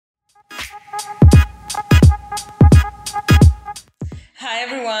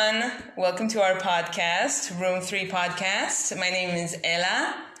everyone. Welcome to our podcast, Room 3 Podcast. My name is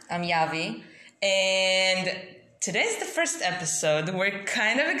Ella. I'm Yavi. And today's the first episode. We're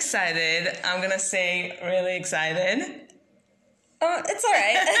kind of excited. I'm going to say really excited. Oh, it's all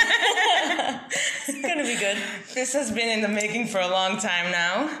right. It's going to be good. This has been in the making for a long time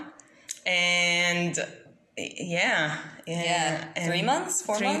now. And yeah. 3 months?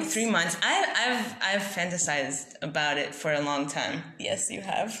 4 months? 3 months. I've fantasized about it for a long time. Yes, you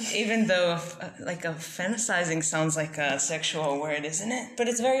have. Even though fantasizing sounds like a sexual word, isn't it? But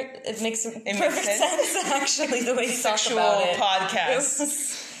it makes perfect sense actually, the way you talk about it. Sexual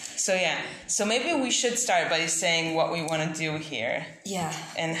podcast. So maybe we should start by saying what we want to do here. Yeah.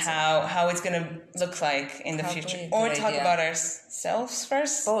 And how it's going to look like in the future. Or talk about ourselves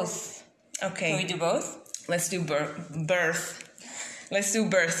first? Both. Okay. Can we do both? Let's do birth. Let's do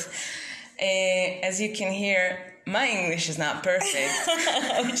birth. As you can hear, my English is not perfect.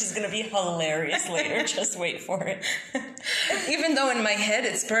 Which is going to be hilarious later. Just wait for it. Even though in my head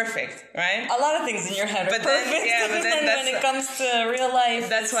it's perfect, right? A lot of things in your head are perfect. But then when it comes to real life...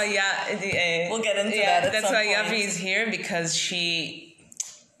 That's why, we'll get into that at that's some why point. Yavi is here, because she,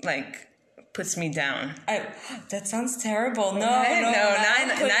 puts me down. That sounds terrible. No, not in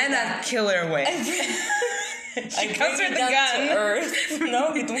a killer way. She comes with the gun.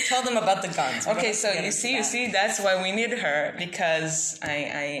 No, we don't tell them about the guns. Okay, so you see, that's why we need her, because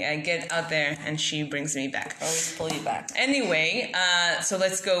I get out there and she brings me back. Always pull you back. Anyway, so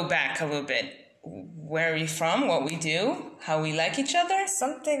let's go back a little bit. Where are we from? What we do? How we like each other?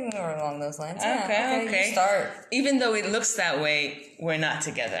 Something along those lines. Okay. You start. Even though it looks that way, we're not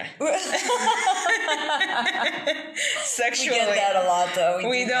together. Sexually. We get that a lot, though.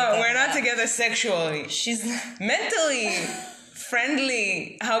 We don't. We're not together sexually. She's mentally,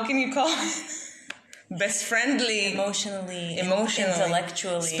 friendly. How can you call it? Best friendly. Emotionally.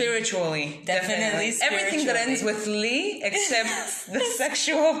 Intellectually. Spiritually. Definitely. Everything that ends with "ly" except the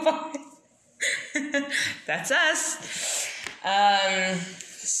sexual part. That's us.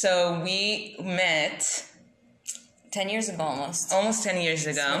 So we met 10 years ago almost. Almost 10 years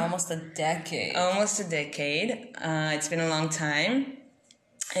ago. It's been almost a decade. It's been a long time.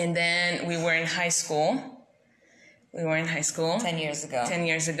 And then we were in high school. 10 years ago. 10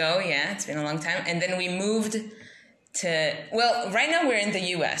 years ago, yeah. It's been a long time. And then we moved to... Well, right now we're in the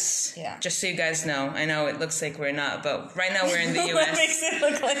U.S. Yeah. Just so you guys know. I know it looks like we're not, but right now we're in the U.S. What makes it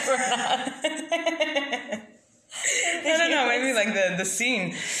look like we're not? I don't know, maybe the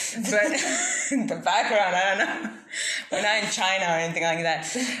scene. But the background, I don't know. We're not in China or anything like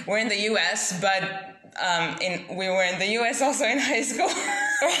that. We're in the U.S., but we were in the U.S. also in high school.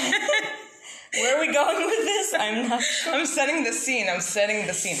 Where are we going with this? I'm not sure. I'm setting the scene.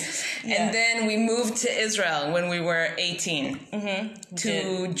 Yeah. And then we moved to Israel when we were 18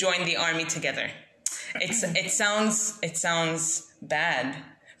 to join the army together. It sounds bad,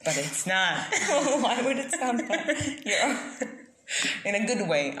 but it's not. Why would it sound bad? In a good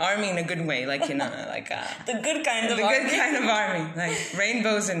way. Army in a good way. The good kind of army. The good kind of army. Like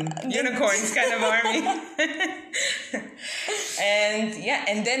rainbows and unicorns kind of army.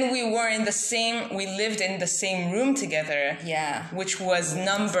 And then we lived in the same room together. Yeah. Which was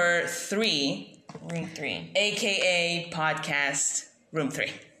number 3. Room 3. AKA podcast Room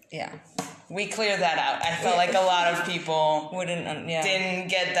 3. Yeah. We cleared that out. I felt like a lot of people didn't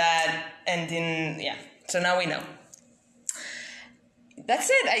get that and didn't, So now we know.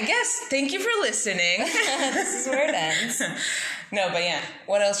 That's it, I guess. Thank you for listening. This is where it ends. No, but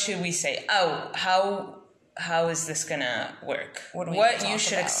what else should we say? Oh, how is this gonna work? What you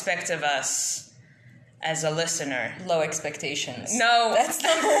should expect of us as a listener. Low expectations. No. That's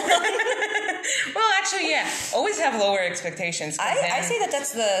number one. Well, actually, always have lower expectations. I say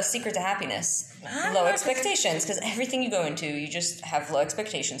that's the secret to happiness. Low expectations, because everything you go into, you just have low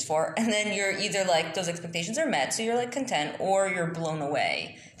expectations for, and then you're either those expectations are met, so you're content, or you're blown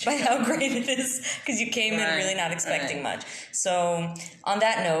away by how great it is, because you came in really not expecting much. So, on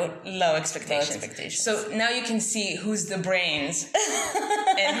that note, low expectations. So now you can see who's the brains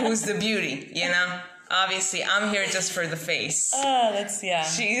and who's the beauty, Obviously, I'm here just for the face. Oh, that's,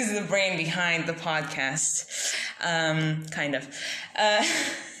 She's the brain behind the podcast. Kind of.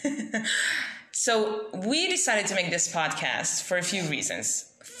 So we decided to make this podcast for a few reasons.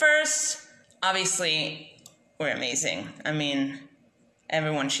 First, obviously, we're amazing. I mean,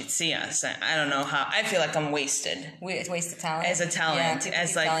 everyone should see us. I don't know how. I feel like I'm wasted. Wasted talent? As a talent. Yeah,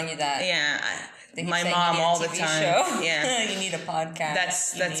 telling you that. Yeah. My mom all the time. Show. Yeah. You need a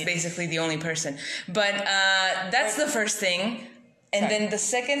podcast. That's basically the only person. But that's the first thing. And then the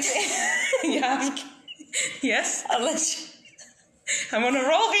second thing... Yeah. Yes? I'll let you... I'm on a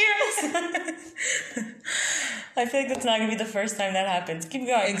roll here. I feel like that's not going to be the first time that happens. Keep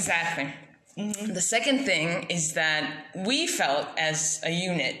going. Exactly. Mm-hmm. The second thing is that we felt as a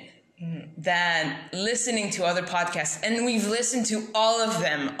unit that listening to other podcasts, and we've listened to all of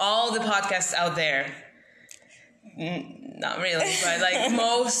them, all the podcasts out there. Not really, but like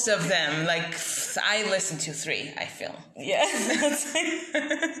most of them, like I listened to 3, I feel. Yeah.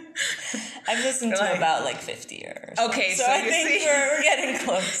 I've listened to about like 50 or so. Okay, so I think we're getting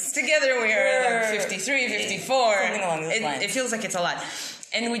close. Together we're like 53, 54. Something along those lines. It feels like it's a lot.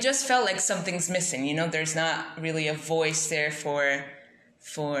 And we just felt like something's missing, you know, there's not really a voice there for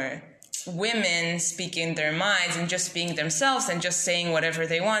women speaking their minds and just being themselves and just saying whatever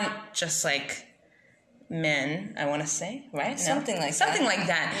they want, just like men, I want to say, right? Something like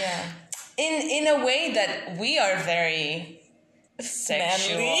that. Yeah. In a way that we are very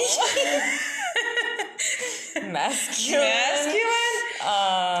sexual. Masculine.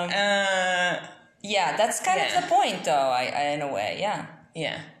 Yeah, that's kind of the point, though. I in a way, yeah.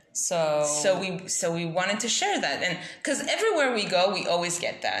 Yeah. So we wanted to share that, and because everywhere we go, we always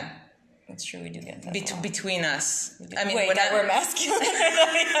get that. It's true, we do get that. Between us. I mean, we're masculine. We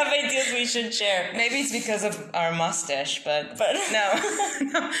have ideas we should share. Maybe it's because of our mustache, but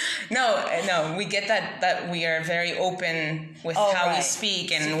no. We get that we are very open with how we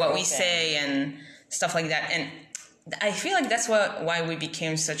speak and what we say and stuff like that. And I feel like that's why we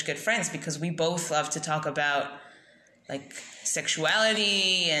became such good friends, because we both love to talk about like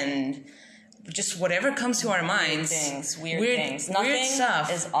sexuality and just whatever comes to our minds. Weird things. Nothing stuff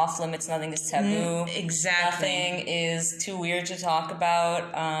is off limits. Nothing is taboo. Exactly. Nothing is too weird to talk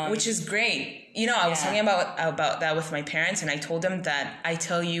about. Which is great. You know, I was talking about that with my parents, and I told them that I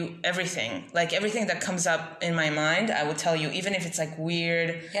tell you everything. Like, everything that comes up in my mind, I will tell you, even if it's, like,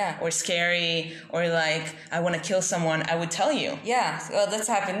 weird or scary or, like, I want to kill someone, I would tell you. Yeah. Well, that's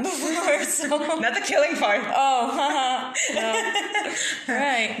happened before, so... Not the killing part. Oh, no.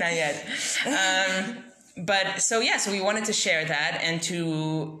 Right. Not yet. But, so we wanted to share that and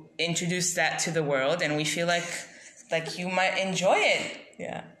to introduce that to the world, and we feel like you might enjoy it.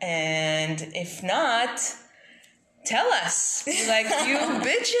 Yeah. And if not, tell us. Like, you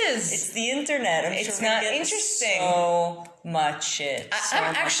bitches. It's the internet. It's not interesting. So much shit.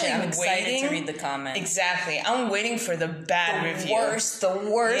 I'm actually I'm excited waiting to read the comments. Exactly. I'm waiting for the bad review.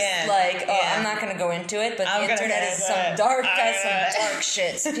 The worst. Yeah. Like, I'm not going to go into it, but the internet is some dark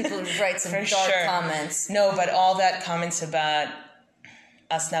shit. So people write some dark comments. No, but all that comments about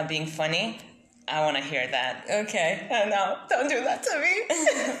us not being funny, I want to hear that. Okay. No, don't do that to me.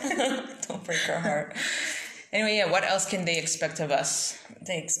 Don't break our heart. Anyway, what else can they expect of us?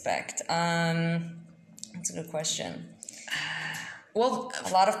 They expect. That's a good question. Well, a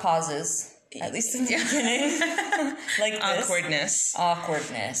lot of pauses, at least in the beginning. Like this.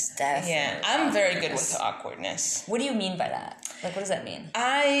 Awkwardness, definitely. Yeah, I'm very good with awkwardness. What do you mean by that? Like, what does that mean?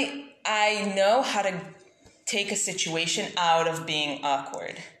 I know how to take a situation out of being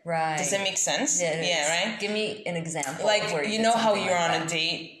awkward. Right. Does that make sense? Yeah, right? Give me an example. Like, you know how you're on a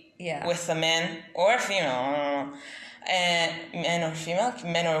date with a man or a female, man or female,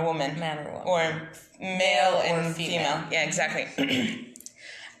 man or woman, or male and female. Yeah, exactly.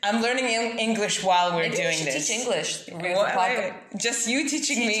 I'm learning English while we're doing this. Teach English. Just you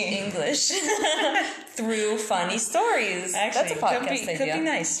teaching me English through funny stories. Actually, that's a podcast idea. Could be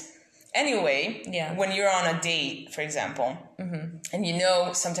nice. Anyway, when you're on a date, for example, and you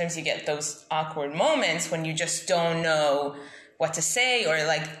know sometimes you get those awkward moments when you just don't know what to say, or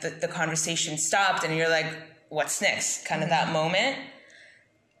like the conversation stopped and you're like, what's next? Kind of that moment.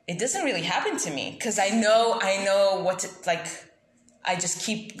 It doesn't really happen to me because I know what to, like, I just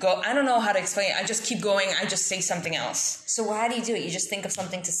keep I don't know how to explain it. I just keep going. I just say something else. So how do you do it? You just think of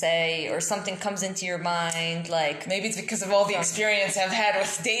something to say, or something comes into your mind, like... Maybe it's because of all the experience I've had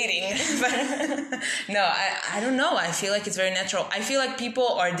with dating. But no, I don't know. I feel like it's very natural. I feel like people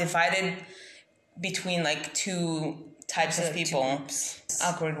are divided between like two types of people.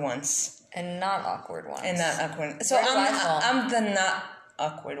 Awkward ones. And not awkward ones. And not awkward. So I'm the not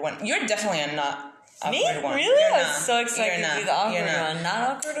awkward one. You're definitely a not awkward one. Really? I was so excited to be the awkward one. Not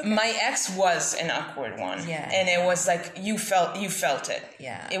awkward? Okay. My ex was an awkward one. Yeah. And it was like, you felt it.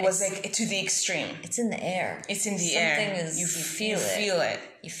 Yeah. It was like to the extreme. It's in the air. It's in the air. Something is, you feel it.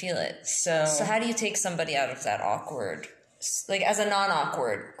 You feel it. So how do you take somebody out of that awkward, like as a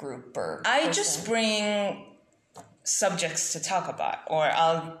non-awkward group or I just bring subjects to talk about, or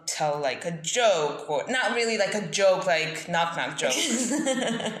I'll tell like a joke, or not really like a joke, like knock joke,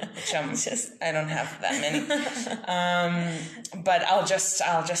 which I don't have that many. But I'll just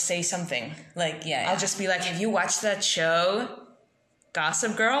say something, like I'll just be like, have you watched that show?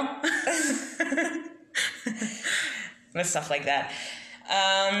 Gossip Girl. But stuff like that.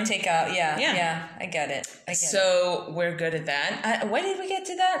 Take out, yeah, I get it. So we're good at that. Why did we get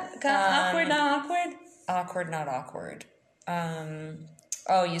to that? Awkward, not awkward? Awkward, not awkward.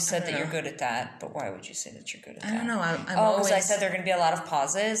 Oh, you said that you're good at that, but why would you say that you're good at that? I don't know. I'm because always... I said there are going to be a lot of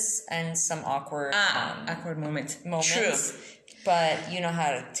pauses and some awkward awkward moments. True. But you know how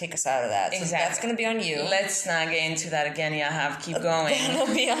to take us out of that. So that's going to be on you. Let's not get into that again, Yahav. Keep going.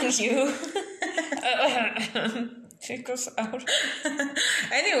 That'll be on you. Take us out.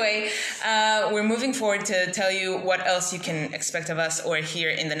 Anyway, we're moving forward to tell you what else you can expect of us or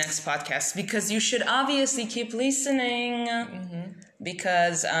hear in the next podcast, because you should obviously keep listening. Mm-hmm.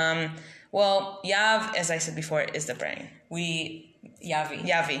 Because, Yav, as I said before, is the brain.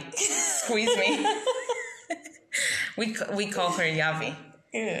 Yavi. Squeeze me. We call her Yavi.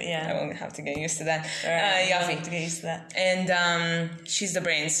 Yeah. I won't have to get used to that. Yavi. To get used to that. And she's the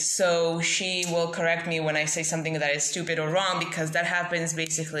brains, so she will correct me when I say something that is stupid or wrong, because that happens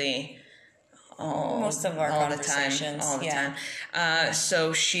basically most of our conversations. All the time.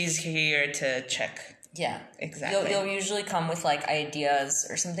 So she's here to check. Yeah. Exactly. You'll usually come with like ideas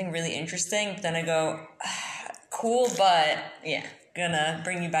or something really interesting, but then I go, cool, but yeah, gonna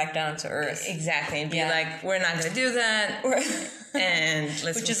bring you back down to earth. Exactly. And be like, we're not gonna do that. And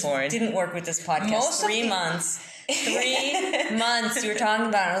let's move forward. Didn't work with this podcast. 3 months. 3 months you were talking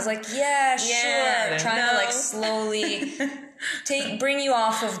about it. I was like, yeah, sure. Trying to like slowly bring you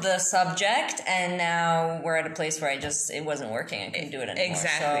off of the subject, and now we're at a place where it wasn't working. I couldn't do it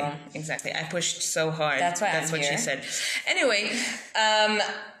anymore. Exactly. I pushed so hard. That's why That's what she said. Anyway,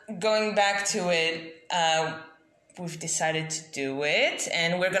 going back to it, we've decided to do it,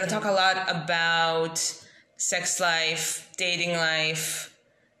 and we're going to talk a lot about sex life, dating life,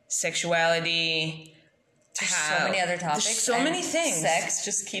 sexuality. There's so many other topics. There's so many things. Sex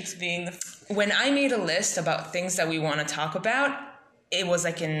just keeps being When I made a list about things that we want to talk about, it was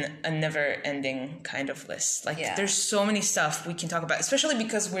like a never-ending kind of list. Like, there's so many stuff we can talk about, especially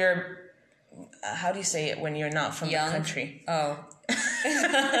because we're, how do you say it when you're not from the country? Oh.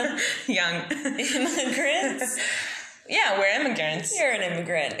 Young. Immigrants? Yeah, we're immigrants. You're an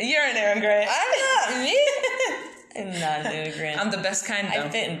immigrant. You're an immigrant. I'm not. Me? I'm not an immigrant. I'm the best kind, though. I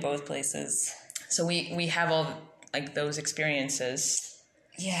fit in both places. So we have all like those experiences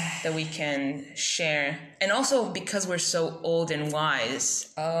that we can share. And also because we're so old and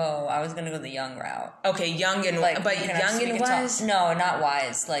wise. Oh, I was going to go the young route. Okay, young and wise. But young and wise? No, not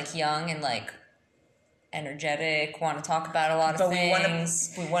wise. Like young and like energetic, want to talk about a lot of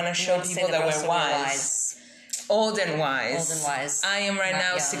things. We want to show people that we're wise. Old and wise. Old and wise. I am right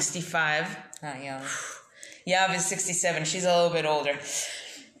now 65. Not young. Yav is 67. She's a little bit older.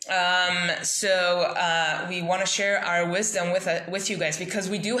 So we want to share our wisdom with you guys, because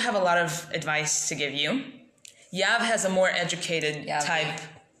we do have a lot of advice to give you. Yav has a more educated type.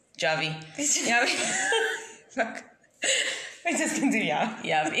 Javi. Fuck. I just can do Yav.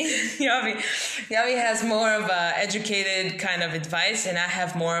 Yavi has more of a educated kind of advice, and I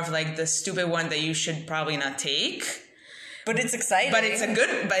have more of like the stupid one that you should probably not take. But it's exciting. But it's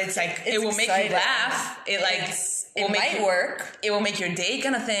it will make you laugh. It might work. It will make your day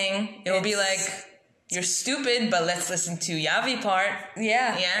kind of thing. It will be like, you're stupid, but let's listen to Yavi part.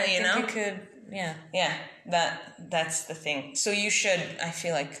 Yeah. Yeah, you know? You could, yeah. Yeah, that's the thing. So you should, I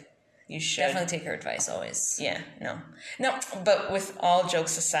feel like you should. Definitely take her advice always. Yeah, no, but with all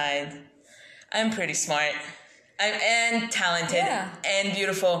jokes aside, I'm pretty smart. And talented and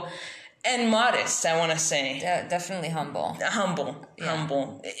beautiful. And modest, I want to say. Yeah, definitely humble. Humble.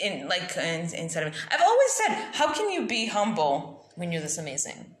 Instead of, I've always said, how can you be humble when you're this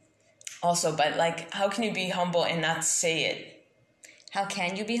amazing? Also, but like, how can you be humble and not say it? How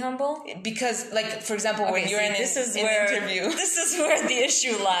can you be humble? Because, like, for example, when you're in an interview... This is where the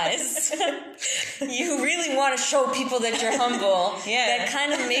issue lies. You really want to show people that you're humble. Yeah. That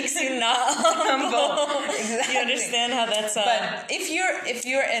kind of makes you not humble. Exactly. You understand how that's... But if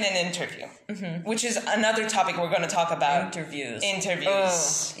you're in an interview, which is another topic we're going to talk about. Interviews.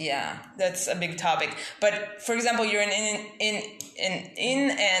 Oh, yeah. That's a big topic. But, for example, you're in an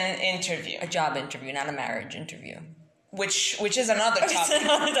interview. A job interview, not a marriage interview. Which is another topic.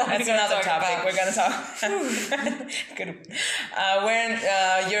 That's another topic we're gonna talk. Good.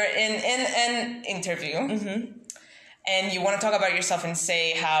 You're in an interview, and you want to talk about yourself and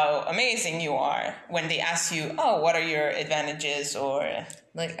say how amazing you are. When they ask you, "Oh, what are your advantages?" or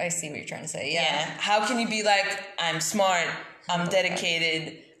like, I see what you're trying to say. Yeah. How can you be like, "I'm smart. I'm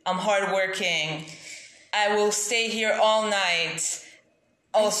dedicated. I'm hardworking. I will stay here all night."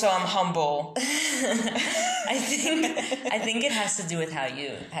 Also, I'm humble. I think it has to do with how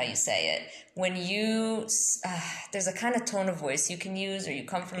you say it. When you there's a kind of tone of voice you can use, or you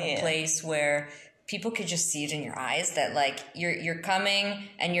come from a place where people could just see it in your eyes that like you're coming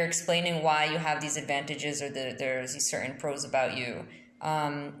and you're explaining why you have these advantages, or there's these certain pros about you.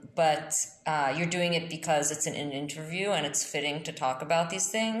 But you're doing it because it's an interview and it's fitting to talk about these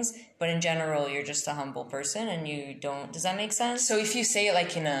things. But in general, you're just a humble person and you don't... Does that make sense? So if you say it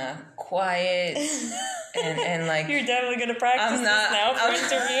like in a quiet and like... You're definitely going to practice this now for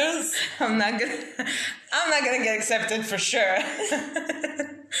interviews? I'm not gonna get accepted for sure.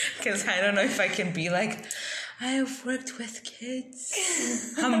 Because I don't know if I can be like, I have worked with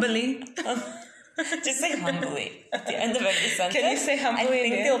kids. Humbly. Just say humbly at the end of every sentence. Can you say humbly? I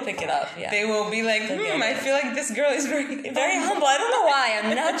think they'll pick it up. Yeah, they will be like, I feel like this girl is very humble. I don't know why.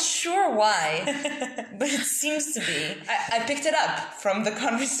 I'm not sure why, but it seems to be. I picked it up from the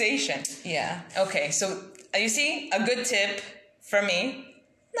conversation. Yeah. Okay, so you see, a good tip from me.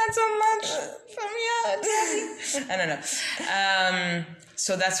 Not so much from you. I don't know.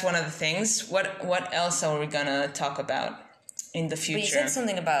 So that's one of the things. What else are we gonna talk about in the future? But you said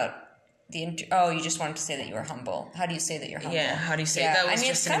something about you just wanted to say that you were humble. How do you say that you're humble? Yeah, how do you say that? Was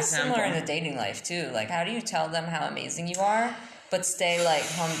it's kind of similar in the dating life too. Like, how do you tell them how amazing you are, but stay like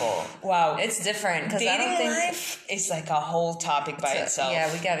humble? Wow, it's different because dating life is like a whole topic by itself.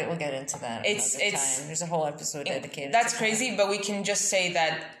 Yeah, we'll get into that. It's time. There's a whole episode dedicated. That's crazy, but we can just say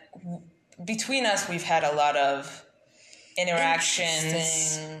that between us, we've had a lot of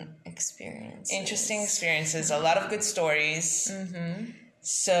interactions, interesting experiences, a lot of good stories. Mm-hmm.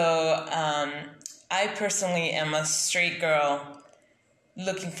 So, I personally am a straight girl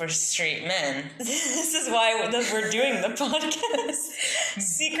looking for straight men. This is why we're doing the podcast.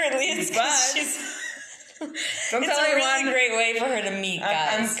 Secretly, it's because it's a really great way for her to meet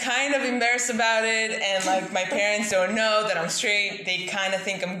guys. I'm kind of embarrassed about it, and like my parents don't know that I'm straight. They kind of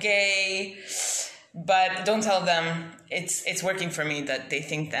think I'm gay, but don't tell them. It's working for me that they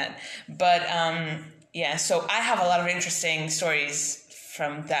think that. But yeah, so I have a lot of interesting stories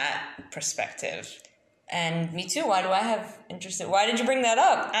from that perspective. And me too. Why do I have interest? Why did you bring that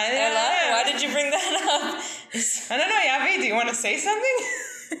up? Ella? Why did you bring that up? I don't know, Yavi, do you want to say something?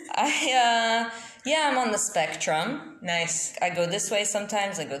 I'm on the spectrum. Nice. I go this way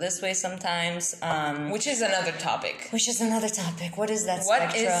sometimes, I go this way sometimes. Which is another topic. What is that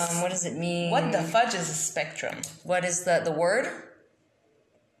spectrum? What does it mean? What the fudge is a spectrum? What is the word?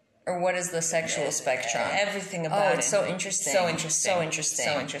 Or what is the sexual spectrum? Everything about it. It's so interesting. So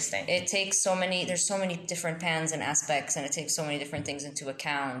interesting. It takes there's so many different pans and aspects, and it takes so many different things into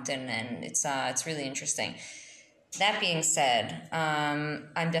account, and it's really interesting. That being said,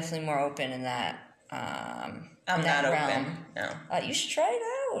 I'm definitely more open in that. I'm not realm. Open. No. You should try it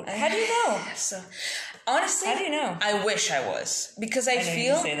out. How do you know? So, honestly, how do you know? I wish I was, because I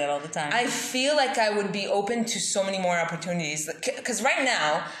feel you say that all the time. I feel like I would be open to so many more opportunities. Because right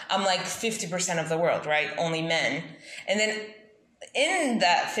now I'm like 50% of the world, right? Only men, and then in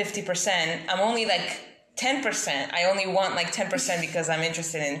that 50%, I'm only like 10%. I only want like 10% because I'm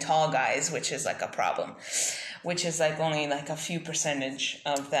interested in tall guys, which is like a problem. Which is like only like a few percentage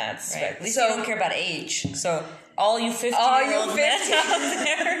of that. Right. At least you don't care about age. So all you 50-year-old men out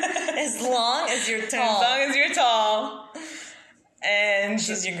there, as long as you're tall. As long as you're tall. And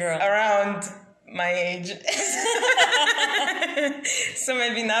she's your girl. Around my age. So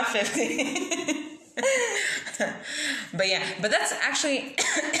maybe not 50. But that's actually,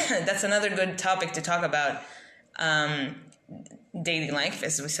 that's another good topic to talk about. Dating life,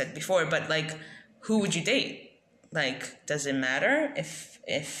 as we said before. But like, who would you date? Like, does it matter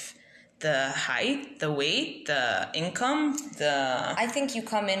if the height, the weight, the income, I think you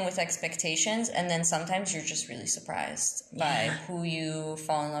come in with expectations, and then sometimes you're just really surprised by who you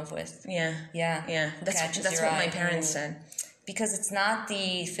fall in love with. Yeah. That's what my parents said. Because it's not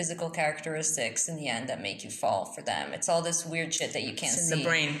the physical characteristics in the end that make you fall for them. It's all this weird shit that you can't see. In the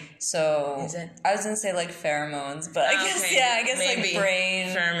brain. So I was gonna say like pheromones, but I guess maybe. Like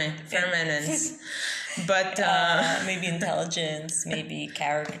brain. Pheromones. But maybe intelligence, maybe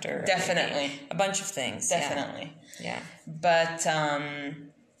character. Definitely. A bunch of things. Definitely. Yeah. But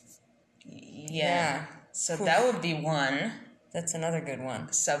so that would be one. That's another good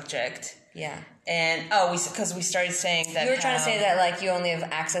one. Subject. Yeah. And because we started saying that you were trying to say that like you only have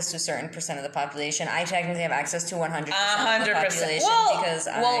access to a certain percent of the population. I technically have access to 100% of the population because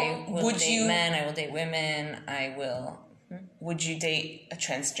I will date men, I will date women, I will. Would you date a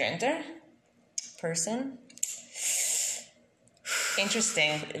transgender person?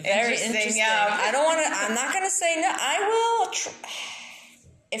 Interesting. Very interesting. Yeah. I'm not gonna say no. I will.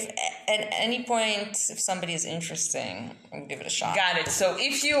 if at any point if somebody is interesting, I'll give it a shot. Got it. So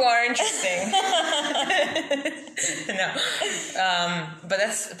if you are interesting, no, but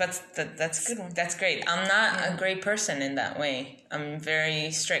that's good. That's great. I'm not a great person in that way. I'm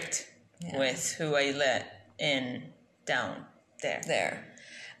very strict with who I let in down there.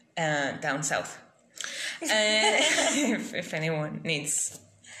 Down south. And if anyone needs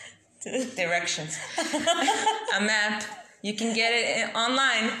directions, a map. You can get it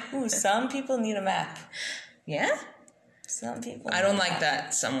online. Ooh, some people need a map. Yeah? Some people. I don't like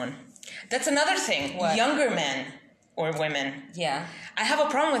that, someone. That's another thing. What? Younger men or women. Yeah. I have a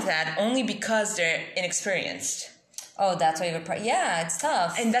problem with that only because they're inexperienced. Oh, that's why you have a problem. Yeah, it's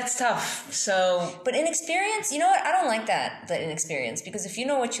tough. And that's tough. So. But inexperience, you know what? I don't like that inexperience. Because if you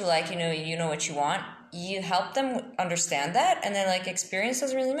know what you like, you know what you want, you help them understand that. And then, like, experience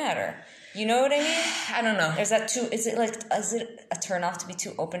doesn't really matter. You know what I mean? I don't know. Is it a turn off to be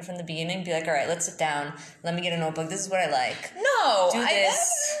too open from the beginning? Be like, all right, let's sit down. Let me get a notebook. This is what I like. No.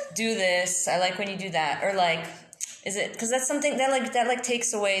 Do this. I like when you do that. Or like, is it, because that's something that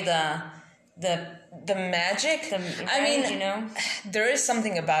takes away the magic. I mean, you know, there is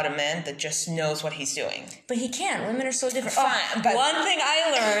something about a man that just knows what he's doing. But he can't. Women are so different. Fine, but one thing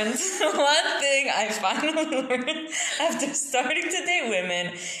I finally learned after starting to date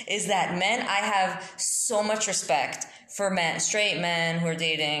women is that men, I have so much respect for men, straight men who are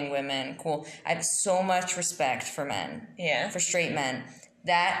dating women. Cool. I have so much respect for men. Yeah. For straight men.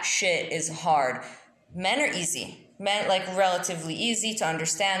 That shit is hard. Men are easy. Men, like, relatively easy to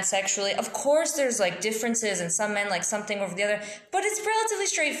understand sexually. Of course, there's, like, differences, and some men like something over the other, but it's relatively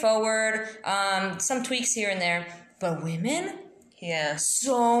straightforward. Some tweaks here and there. But women? Yeah.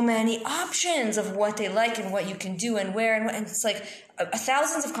 So many options of what they like and what you can do and where and it's like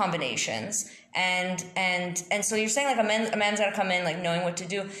thousands of combinations. And so you're saying, like, a man's got to come in, like, knowing what to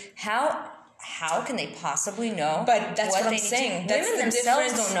do. How can they possibly know? But that's what I'm saying. Women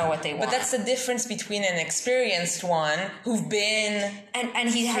themselves don't know what they want. But that's the difference between an experienced one who's been and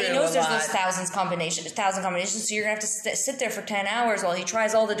he knows there's those thousand combinations. So you're gonna have to sit there for 10 hours while he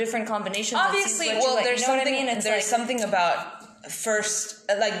tries all the different combinations. Obviously, there's something. There's something about the first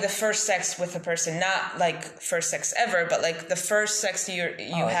sex with a person, not like first sex ever, but like the first sex you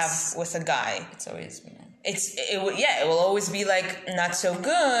have with a guy. It's always. It will always be like not so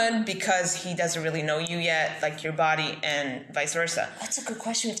good because he doesn't really know you yet, like your body, and vice versa. That's a good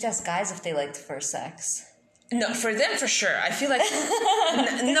question. We have to ask guys if they like the first sex. No, for them for sure. I feel like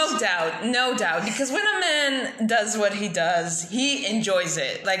no doubt. Because when a man does what he does, he enjoys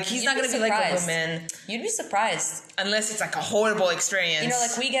it. Like he's not gonna be like a woman. You'd be surprised. Unless it's like a horrible experience. You know,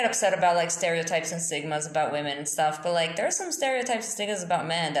 like we get upset about like stereotypes and stigmas about women and stuff, but like there are some stereotypes and stigmas about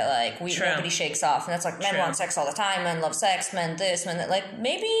men that like nobody shakes off, and that's like men want sex all the time, men love sex, men this, men that. Like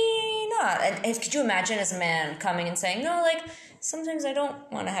maybe not. And could you imagine as a man coming and saying, no, like, sometimes I don't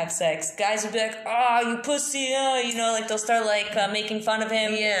want to have sex. Guys would be like, oh, you pussy, you know, like they'll start like making fun of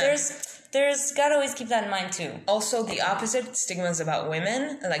him. Yeah. There's gotta always keep that in mind too. Also, the opposite stigmas about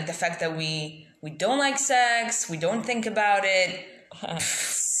women, like the fact that we don't like sex, we don't think about it.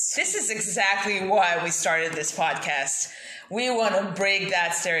 This is exactly why we started this podcast. We want to break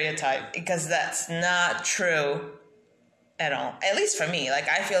that stereotype because that's not true at all. At least for me. Like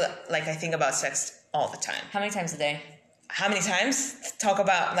I feel like I think about sex all the time. How many times a day? How many times? Talk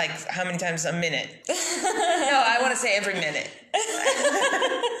about, like, how many times a minute? No, I want to say every minute.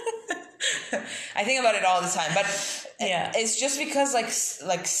 I think about it all the time. But yeah, it's just because, like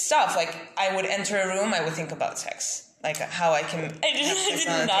stuff. Like, I would enter a room, I would think about sex. Like, how I can... I did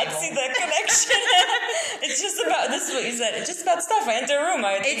not see that connection. It's just about... This is what you said. It's just about stuff. I enter a room,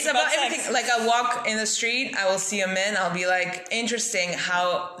 I would think about everything. Sex. Like, I'll walk in the street, I will see a man, I'll be like, interesting,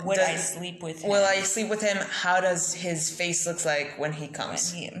 how... Would I sleep with him? Will I sleep with him? How does his face look like when he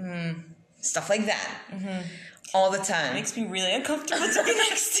comes? Stuff like that. Mm-hmm. All the time. It makes me really uncomfortable to be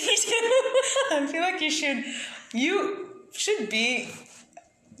next to you. I feel like you should be...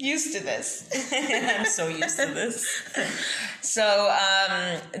 used to this. I'm so used to this. So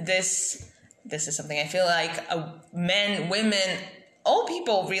this is something I feel like men, women, all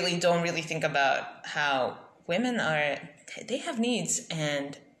people really don't really think about how women they have needs,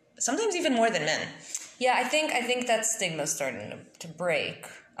 and sometimes even more than men. Yeah, I think that stigma's starting to break.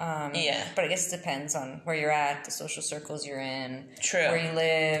 Yeah. But I guess it depends on where you're at, the social circles you're in, True. where you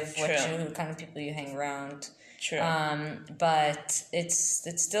live, True. what kind of people you hang around. True. But it's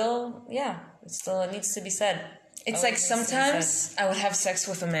still, it needs to be said. It's like sometimes I would have sex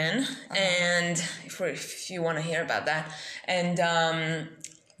with a man, and if you want to hear about that, and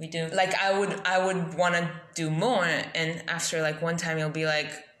We do. Like I would want to do more, and after like one time you'll be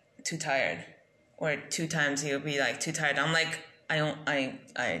like too tired, or 2 times you'll be like too tired. I'm like, I just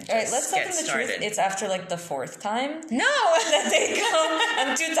All right, let's tell them the truth. It's after like the 4th time No, that they go,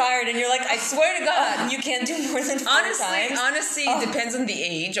 I'm too tired, and you're like, I swear to God, you can't do more than 4 times. Honestly, it depends on the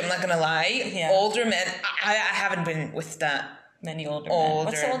age. I'm not gonna lie. Yeah. Older men, I haven't been with that. Many older men.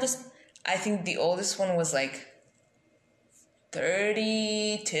 What's the oldest? I think the oldest one was like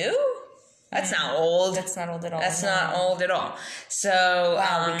 32. That's not old. That's not old at all. That's not old at all. So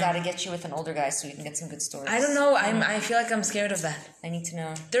wow, we gotta get you with an older guy so we can get some good stories. I don't know. I feel like I'm scared of that. I need to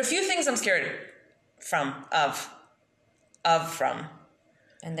know. There are a few things I'm scared of.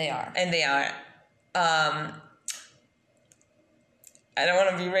 And they are. I don't want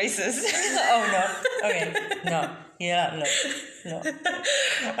to be racist. Oh no. Okay. No. Yeah. No.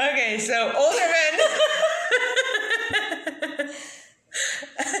 Okay. So older men.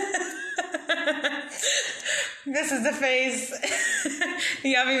 This is the face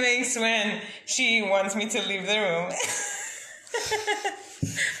Yavi makes when she wants me to leave the room.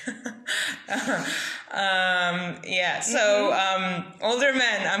 Yeah, so older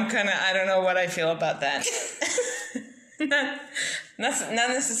men, I don't know what I feel about that. Not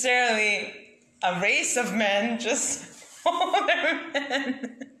necessarily a race of men, just older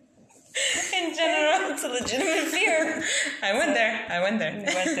men. In general, it's a legitimate fear. I went there. We went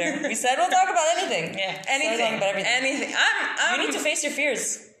there. We said we'll talk about anything. Yeah, anything. Talk about everything. Anything. You need to face your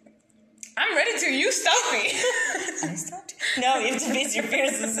fears. I'm ready to. You stop me. I stopped. No, you have to face your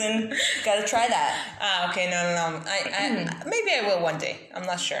fears, and gotta try that. Okay, no. I maybe I will one day. I'm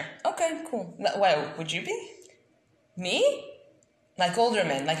not sure. Okay, cool. Why would you be? Me? Like older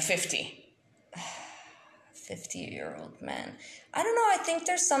men, like 50. 50-year-old man. I don't know. I think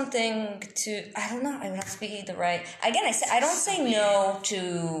there's something to. I don't know. I would have to be the right. Again, I don't say no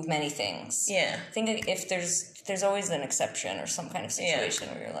to many things. Yeah. I think if there's always an exception or some kind of situation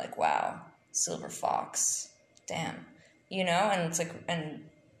where you're like, wow, silver fox, damn, you know, and it's like, and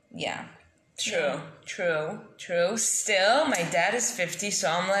yeah. True. Still, my dad is 50,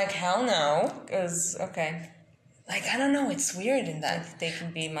 so I'm like, hell no. Okay. Like, I don't know, it's weird in that. Like, they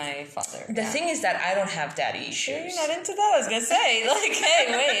can be my father. The thing is that I don't have daddy issues. Sure, you're not into that, I was gonna say. Like,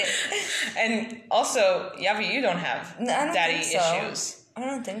 hey, wait. And also, Yavi, you don't have daddy issues. I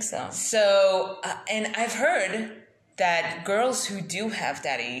don't think so. So, and I've heard that girls who do have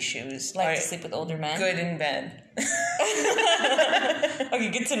daddy issues like to sleep with older men. Good in bed. Okay,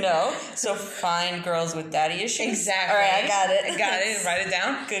 good to know. So find girls with daddy issues. Exactly. All right, I got it. Write it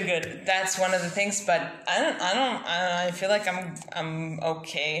down. Good. That's one of the things, but I feel like I'm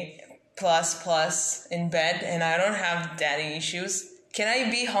okay. Plus in bed, and I don't have daddy issues. Can I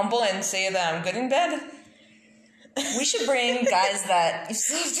be humble and say that I'm good in bed? We should bring guys that you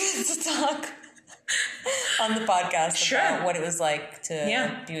slept with to talk on the podcast about what it was like to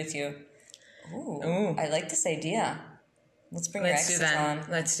be with you. Ooh. I like this idea. Let's bring your exes on.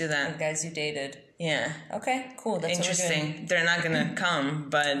 Let's do that. The guys you dated. Yeah. Okay, cool. That's interesting. What we're doing. They're not gonna come,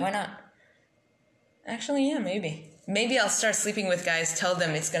 but why not? Actually, yeah, maybe. Maybe I'll start sleeping with guys. Tell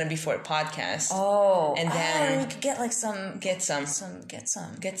them it's gonna be for a podcast. Oh, and then we could get like some. Get some.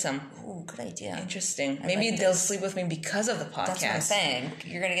 Ooh, good idea. Interesting. Maybe they'll sleep with me because of the podcast. That's what I'm saying.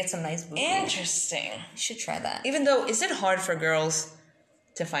 You're gonna get some nice booty. Interesting. You should try that. Even though, is it hard for girls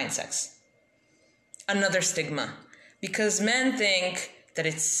to find sex? Another stigma, because men think that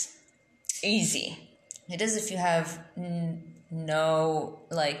it's easy. It is if you have no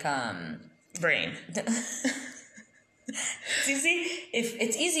brain. It's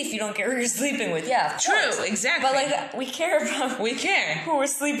easy if you don't care who you're sleeping with. Yeah, true, exactly. But like we care about who we're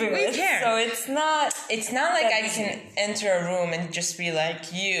sleeping with. We care. So it's not like I can enter a room and just be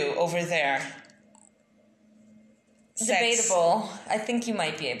like, you over there. Debatable. I think you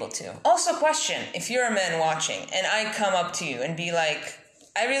might be able to. Also, question: if you're a man watching and I come up to you and be like,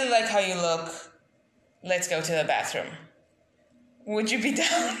 I really like how you look, let's go to the bathroom, would you be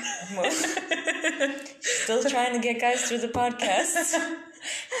down? Still trying to get guys through the podcast.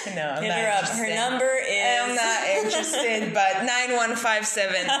 No, I'm hit not her up. interested. Her number is... I'm not interested, but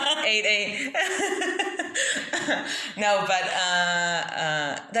 915788. No, but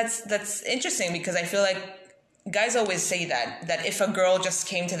that's interesting, because I feel like guys always say that if a girl just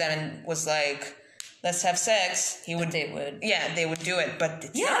came to them and was like, let's have sex, they would do it, but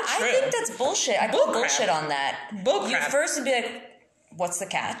it's not true. I think that's bullshit. I call bullshit on that. Bullcrap. You first would be like, what's the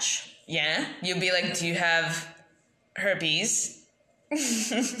catch? Yeah, you'd be like, do you have herpes?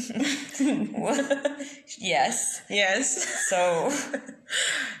 Yes. So,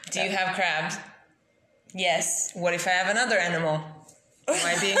 do you have crabs? Yes. What if I have another animal? Am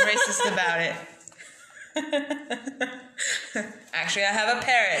I being racist about it? Actually, I have a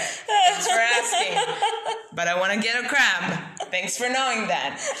parrot. Thanks for asking. But I want to get a crab. Thanks for knowing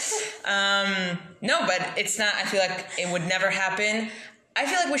that. No, but it's not. I feel like it would never happen. I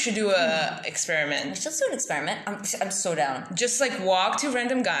feel like we should do a experiment. Let's just do an experiment. I'm so down. Just like walk to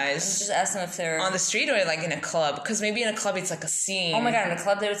random guys. Just ask them if they're on the street or like in a club. Because maybe in a club it's like a scene. Oh my god, in a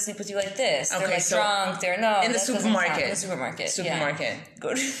club they would sleep with you like this. They're like so drunk. They're no. In the supermarket. In the supermarket. Yeah.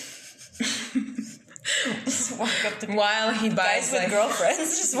 Good. Just walk up to while he buys guys with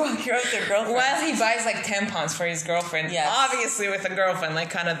girlfriends. Just walk up to their girlfriends. While he buys like tampons for his girlfriend. Yes. Obviously with a girlfriend, like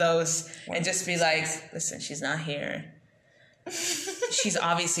kind of those, and just be like, listen, she's not here. She's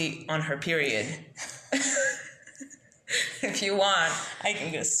obviously on her period. If you want, I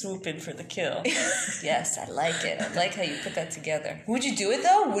can go swoop in for the kill. Yes, I like it. I like how you put that together. Would you do it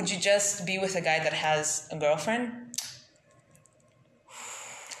though? Would you just be with a guy that has a girlfriend?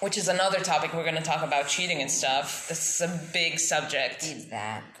 Which is another topic. We're going to talk about cheating and stuff. This is a big subject. Leave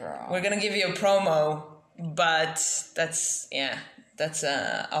that, girl. We're going to give you a promo, but that's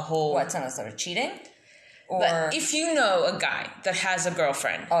a whole... What, some sort of cheating? Or... But if you know a guy that has a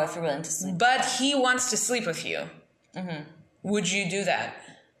girlfriend... Oh, if you're willing to sleep. But he wants to sleep with you. Mm-hmm. Would you do that?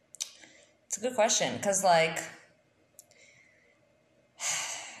 It's a good question, because, like...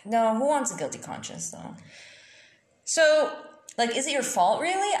 No, who wants a guilty conscience, though? So... Like, is it your fault,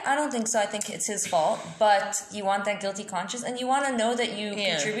 really? I don't think so. I think it's his fault. But you want that guilty conscience, and you want to know that you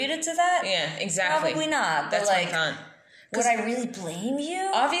contributed to that? Yeah, exactly. Probably not. But, that's like, would I really blame you?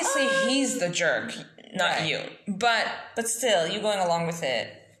 Obviously, he's the jerk, not you. But still, you going along with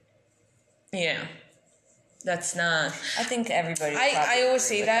it. Yeah. That's not... I think everybody... I always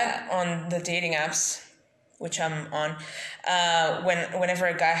say that on the dating apps, which I'm on. Whenever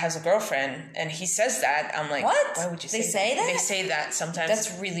a guy has a girlfriend and he says that, I'm like, what? Why would you say that? They say that sometimes.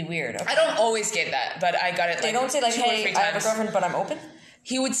 That's really weird. Okay. I don't always get that, but I got it like they don't say like, hey, I have a girlfriend, but I'm open?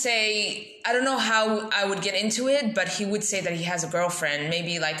 He would say, I don't know how I would get into it, but he would say that he has a girlfriend.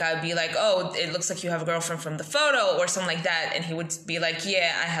 Maybe like I'd be like, oh, it looks like you have a girlfriend from the photo or something like that. And he would be like,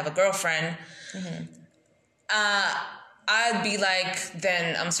 yeah, I have a girlfriend. Mm-hmm. I'd be like,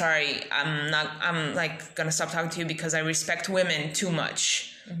 then I'm sorry, I'm like gonna stop talking to you because I respect women too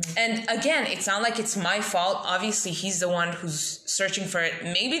much. Mm-hmm. And again, it's not like it's my fault. Obviously, he's the one who's searching for it.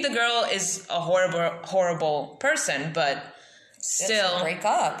 Maybe the girl is a horrible person, but still, break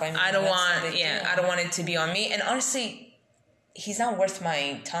up. I don't want it to be on me. And honestly, he's not worth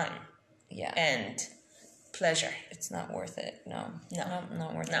my time. Yeah. And pleasure. It's not worth it. No,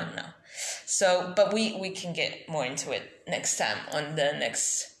 not worth it. No. So, but we can get more into it next time on the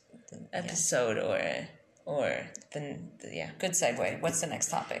next episode or the Good segue. What's the next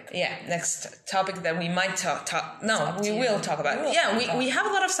topic? Yeah, next topic that we might talk we will talk about. We have a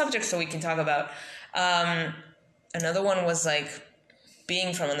lot of subjects that we can talk about. Another one was like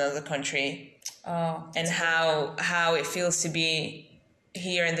being from another country. Oh. And how it feels to be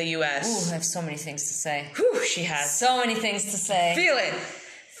here in the U.S. Ooh, I have so many things to say. Whew, she has. So many things to say.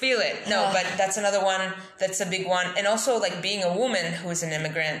 Feel it. No, but that's another one. That's a big one. And also, like, being a woman who is an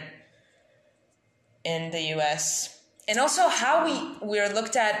immigrant in the U.S. And also how we're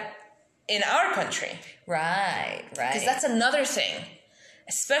looked at in our country. Right. Because that's another thing.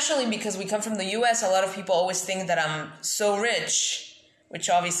 Especially because we come from the U.S., a lot of people always think that I'm so rich. Which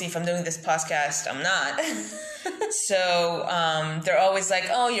obviously, if I'm doing this podcast, I'm not. So they're always like,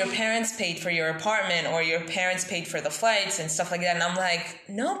 oh, your parents paid for your apartment or your parents paid for the flights and stuff like that. And I'm like,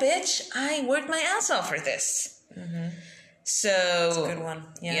 no, bitch, I worked my ass off for this. Mm-hmm. So... That's a good one.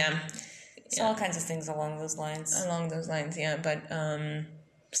 Yeah. So all kinds of things along those lines. Yeah. But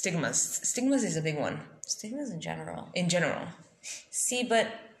stigmas. Stigmas is a big one. Stigmas in general. See,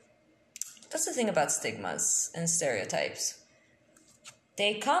 but that's the thing about stigmas and stereotypes.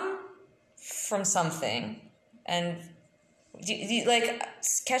 They come from something, and do you like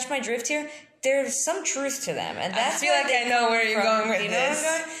catch my drift here? There's some truth to them, and that's I feel like I know where you're going with this.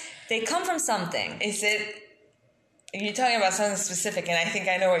 They come from something. You're talking about something specific, and I think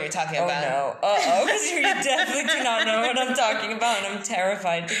I know what you're talking about. Oh no! Because you definitely do not know what I'm talking about, and I'm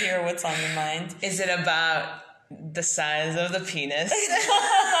terrified to hear what's on your mind. Is it about the size of the penis?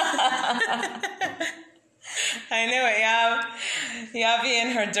 I knew it, Yavi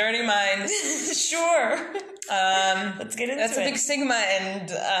and her dirty mind. Sure. Let's get into it. That's a big stigma,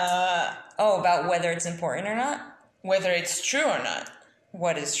 and... about whether it's important or not? Whether it's true or not.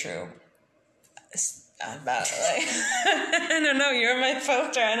 What is true? about like I don't know. You're my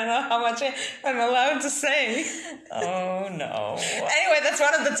filter. I don't know how much I'm allowed to say. Oh no. Anyway, that's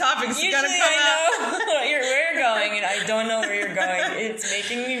one of the topics. Usually gotta come I know where you're going, and I don't know where you're going. It's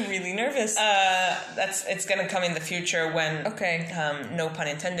making me really nervous. It's gonna come in the future when no pun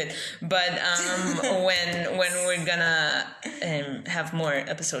intended. But when we're gonna have more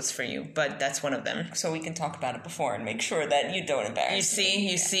episodes for you. But that's one of them. So we can talk about it before and make sure that you don't embarrass me.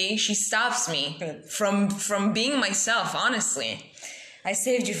 You see, she stops me from being myself. Honestly, I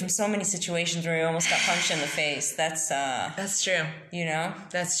saved you from so many situations where you almost got punched in the face. That's true. You know,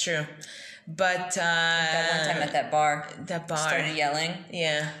 that's true. But that one time at that bar, started yelling.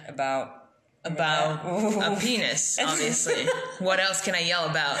 Yeah, about a penis. Obviously, what else can I yell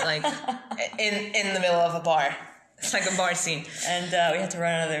about? Like in the middle of a bar. It's like a bar scene. And we had to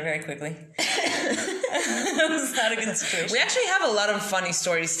run out of there very quickly. It was not a good situation. We actually have a lot of funny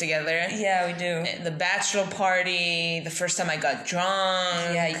stories together. Yeah, we do. The bachelor party, the first time I got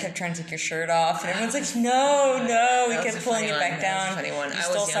drunk. Yeah, you kept trying to take your shirt off, and everyone's like, no. We kept pulling it back down. That was a funny one. You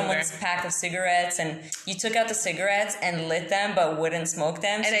stole someone's pack of cigarettes, and you took out the cigarettes and lit them, but wouldn't smoke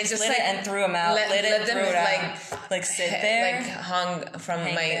them. So and I just just lit it and threw them out. Lit it, threw it out. Like sit there. Like hang from my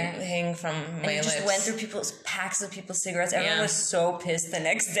and lips. You just went through people's packs of people's cigarettes. Everyone was so pissed the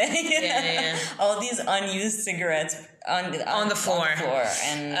next day. Yeah. All these unused cigarettes on the floor.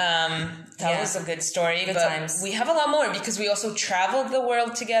 And that was a good story. Good but times. We have a lot more because we also traveled the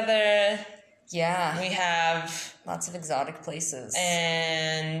world together. Yeah. We have lots of exotic places.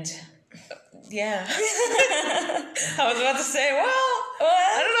 And yeah. I was about to say,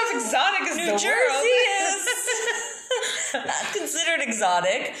 I don't know if exotic is New the Jersey word. is not considered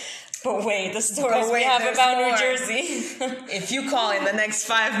exotic. But wait, the stories we have about New Jersey. If you call in the next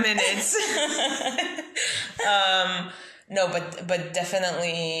 5 minutes. No, but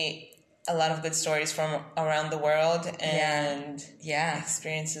definitely a lot of good stories from around the world and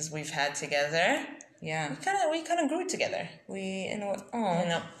experiences we've had together. Yeah. We kind of grew together.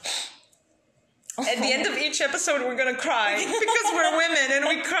 At the end of each episode, we're going to cry because we're women and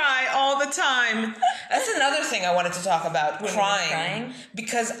we cry all the time. That's another thing I wanted to talk about, crying.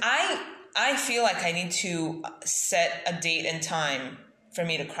 Because I feel like I need to set a date and time for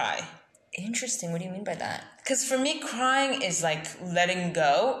me to cry. Interesting. What do you mean by that? Because for me, crying is like letting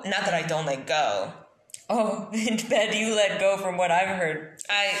go. Not that I don't let go. Oh, in bed you let go from what I've heard.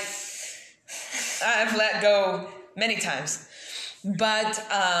 I've let go many times. But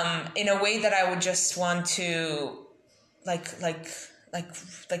in a way that I would just want to like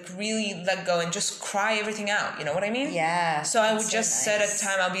really let go and just cry everything out. You know what I mean? Yeah. So I would just set a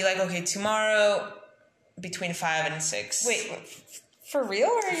time. I'll be like, okay, tomorrow between 5 and 6. Wait, for real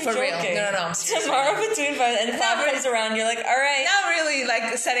or are you for joking? Real? No, I'm serious. Tomorrow between 5 and 5 comes around, you're like, all right. Not really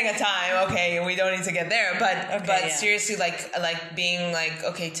like setting a time. Okay, we don't need to get there, but seriously, like being like,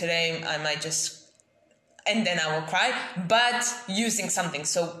 okay, today I might just. And then I will cry, but using something.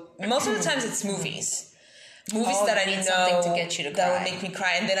 So most of the times it's movies that I know something to get you to cry. That will make me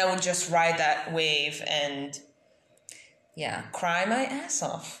cry, and then I would just ride that wave and cry my ass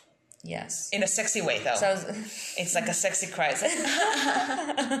off. Yes, in a sexy way though. So it's like a sexy cry. It's like,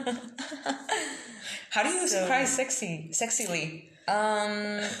 how do you cry sexily?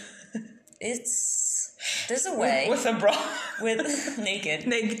 There's a way. With a bra. With naked.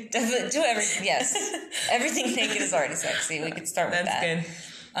 Definitely do everything. Yes. Everything naked is already sexy. We could start with that.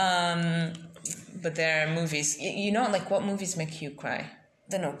 That's good. But there are movies. You know, like what movies make you cry?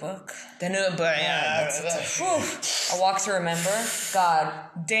 The Notebook. The Notebook, yeah. A Walk to Remember. God.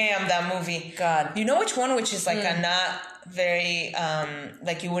 Damn, that movie. God. You know which one, which is like a not very,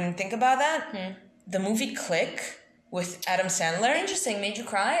 like you wouldn't think about that? The movie Click. With Adam Sandler. Interesting. Made you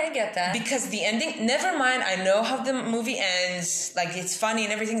cry? I get that. Because the ending, never mind, I know how the movie ends, like it's funny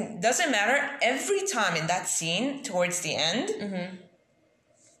and everything, doesn't matter. Every time in that scene, towards the end,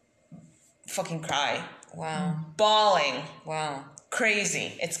 fucking cry. Wow. Bawling. Wow.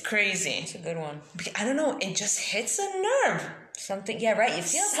 Crazy. It's crazy. It's a good one. I don't know, it just hits a nerve. Something, it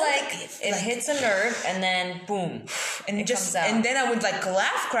feels like it hits a nerve and then boom, and it comes out. And then I would like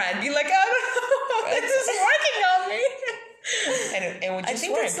laugh, cry, and be like, I don't know, this is working on me. And it would just I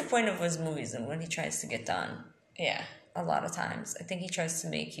think work. that's the point of his movies and what he tries to get done. Yeah. A lot of times. I think he tries to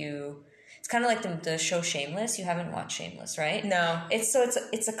make you... It's kind of like the show Shameless. You haven't watched Shameless, right? No.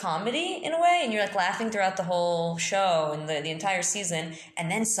 It's a comedy in a way, and you're like laughing throughout the whole show and the entire season, and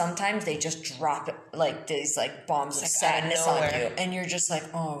then sometimes they just drop like these like bombs of sadness on you, and you're just like,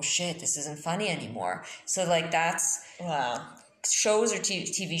 oh shit, this isn't funny anymore. So like that's... Wow. shows or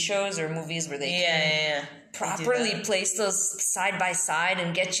TV shows or movies where they can properly place those side by side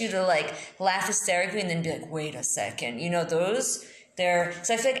and get you to like laugh hysterically and then be like, wait a second, you know, those they're.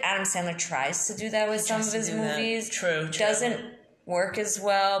 So I feel like Adam Sandler tries to do that with some of his movies. True. Doesn't work as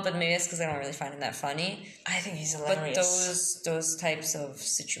well, but maybe it's because I don't really find him that funny. I think he's hilarious. But those types of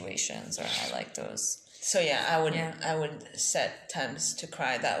situations, I like those. So yeah, I would set times to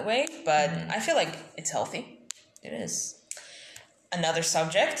cry that way, but I feel like it's healthy. It is. Another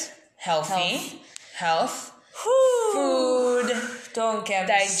subject, health, food, don't get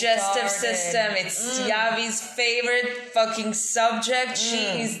digestive system. It's Yavi's favorite fucking subject.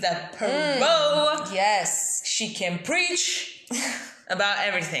 She is the pro. Yes. She can preach about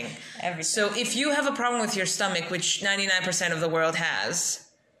everything. So if you have a problem with your stomach, which 99% of the world has,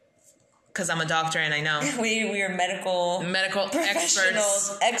 because I'm a doctor and I know. We are medical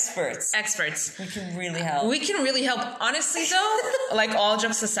experts. We can really help. Honestly, though, like all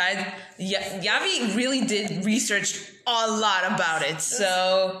jokes aside, Yavi really did research a lot about it.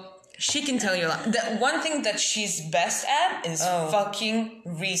 So she can tell you a lot. The one thing that she's best at is fucking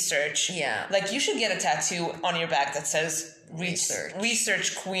research. Yeah. Like you should get a tattoo on your back that says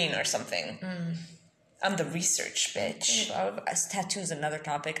research queen or something. I'm the research bitch. Tattoo is another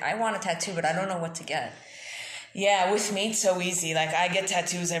topic. I want a tattoo, but I don't know what to get. Yeah, with me, it's so easy. Like, I get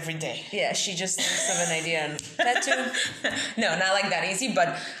tattoos every day. Yeah, she just thinks of an idea and tattoo. No, not like that easy,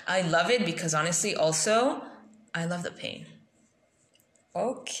 but I love it because honestly, also, I love the pain.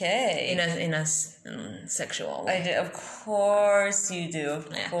 Okay. In a sexual way. Of course you do. Of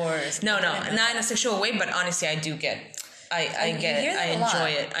course. No, not in a sexual way, but honestly, I do get... I get it. I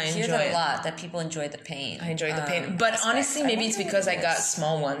enjoy it. I enjoy it a lot that people enjoy the pain. I enjoy the pain. But honestly, maybe it's because I got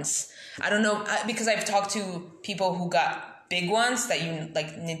small ones. I don't know. Because I've talked to people who got big ones that you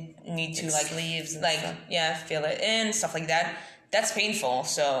like need to like sleeves and like stuff. fill it in, stuff like that. That's painful.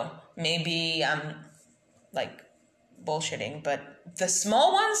 So maybe I'm like bullshitting. But the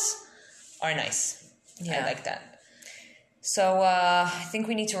small ones are nice. Yeah. I like that. So I think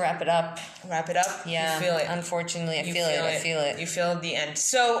we need to wrap it up. You Yeah. feel it. Unfortunately, I feel it. You feel the end.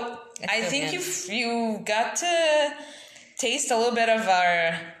 So I think you got to taste a little bit of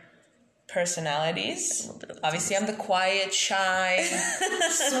our personalities. Obviously, I'm the quiet, shy,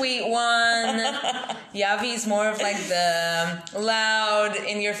 sweet one. Yavi's more of like the loud,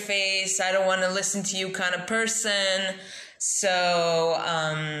 in your face, I don't want to listen to you kind of person. So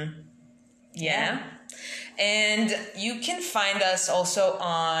yeah. And you can find us also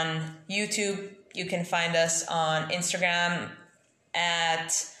on YouTube. You can find us on Instagram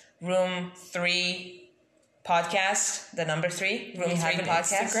at Room 3 Podcast, the number 3, Room 3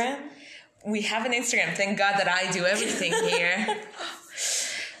 Podcast. Instagram? We have an Instagram. Thank God that I do everything here.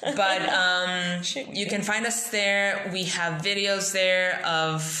 But you can find us there. We have videos there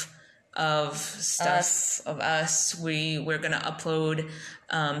of stuff of us. We're gonna upload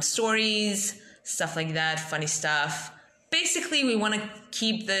stories, stuff like that, funny stuff. Basically, we want to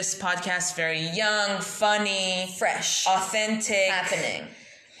keep this podcast very young, funny, fresh, authentic, happening,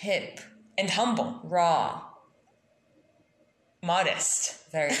 hip, and humble, raw, modest,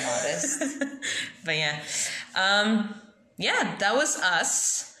 very modest. But yeah, that was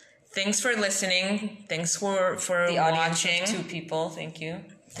us. Thanks for listening. Thanks for the watching. 2 people. Thank you.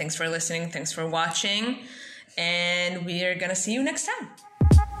 Thanks for listening. Thanks for watching. And we are gonna see you next time.